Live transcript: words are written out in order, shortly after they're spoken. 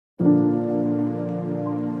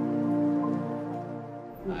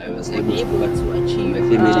was able to achieve the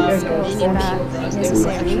skills that are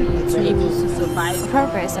necessary to survive,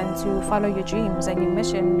 progress and to follow your dreams and your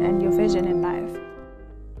mission and your vision in life.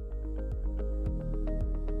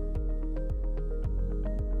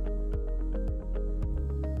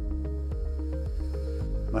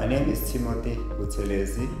 My name is Timothy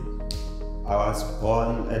Buthelezi. I was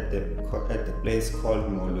born at the place called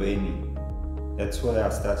Molweni. That's where I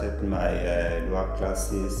started my lower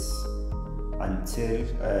classes until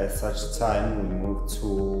such time we moved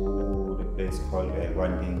to the place called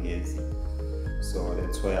Wandingezi. So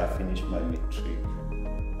that's where I finished my matric.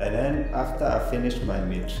 And then after I finished my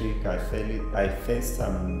matric, I faced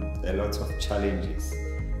a lot of challenges.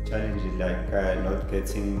 Challenges like not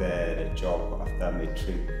getting the job after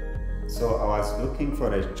matric. So I was looking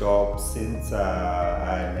for a job since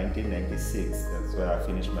 1996. That's where I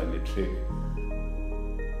finished my matric.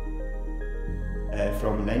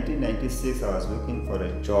 From 1996, I was looking for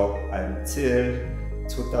a job until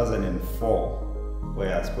 2004,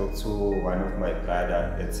 where I spoke to one of my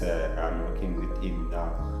brother that I'm working with him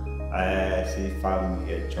now. He found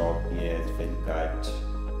me a job here at Vanguard.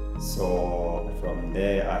 So from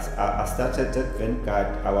there, I started at Vanguard.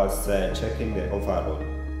 I was checking the overall.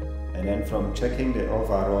 And then from checking the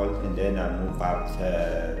overall, and then I moved up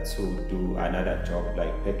to do another job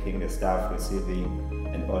like packing the stuff, receiving,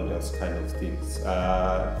 and all those kind of things.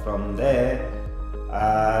 From there,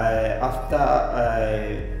 after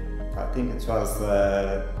I think it was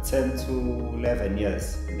 10 to 11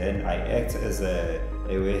 years, then I acted as a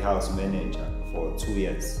warehouse manager for 2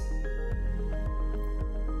 years.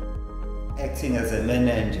 Acting as a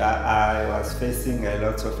manager, I was facing a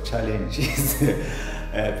lot of challenges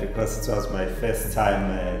because it was my first time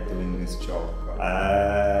doing this job.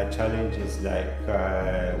 Challenges like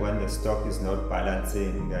when the stock is not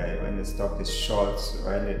balancing, when the stock is short,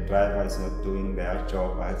 when the driver is not doing their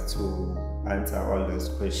job. I had to answer all those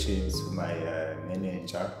questions to my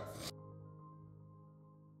manager.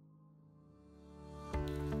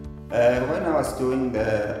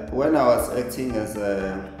 When I was acting as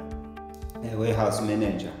a warehouse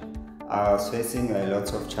manager, I was facing a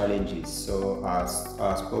lot of challenges, so I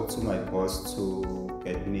spoke to my boss to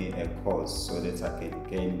get me a course so that I can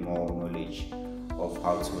gain more knowledge of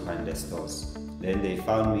how to run the stores. Then they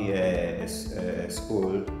found me a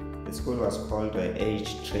school. The school was called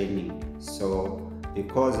Age Training. So the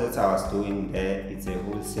course that I was doing there, it's a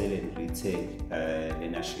wholesale and retail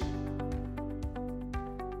learnership.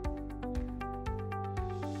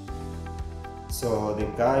 So the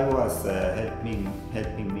guy who was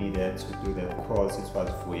helping me there to do the course, it was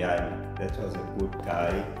Vuyani. That was a good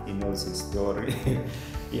guy. He knows his story.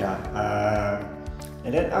 Yeah.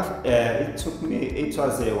 And then after, it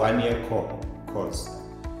was a 1-year course.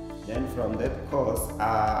 Then from that course,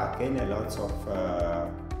 I gained a lot of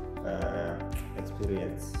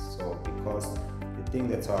experience. So because the thing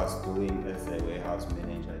that I was doing as a warehouse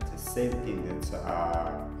manager, it's the same thing that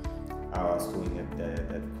I was doing at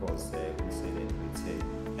that course, Wholesale and Retail.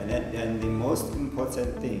 And the most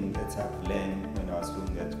important thing that I've learned when I was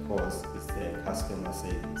doing that course is the customer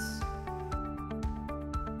service.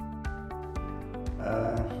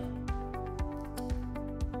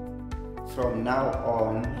 From now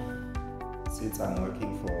on, since I'm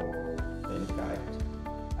working for Vanguard,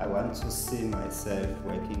 I want to see myself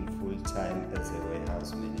working full-time as a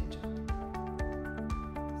warehouse manager.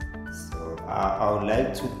 So I would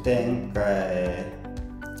like to thank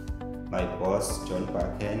my boss, John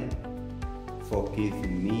Bakken, for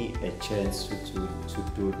giving me a chance to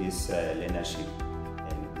do this learnership.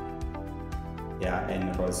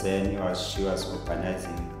 And Roseanne, she was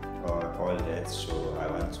organizing all that, so I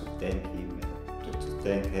want to thank him, to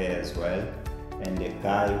thank her as well. And the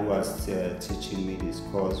guy who was teaching me this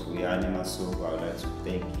course, Vuyani Masuku, I would like to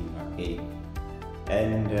thank him again.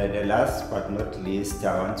 And the last but not least,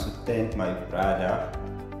 I want to thank my brother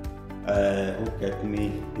who got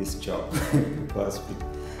me this job because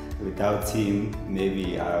without him,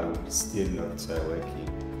 maybe I would still not working.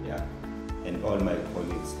 Yeah, and all my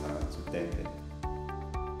colleagues, I want to thank them.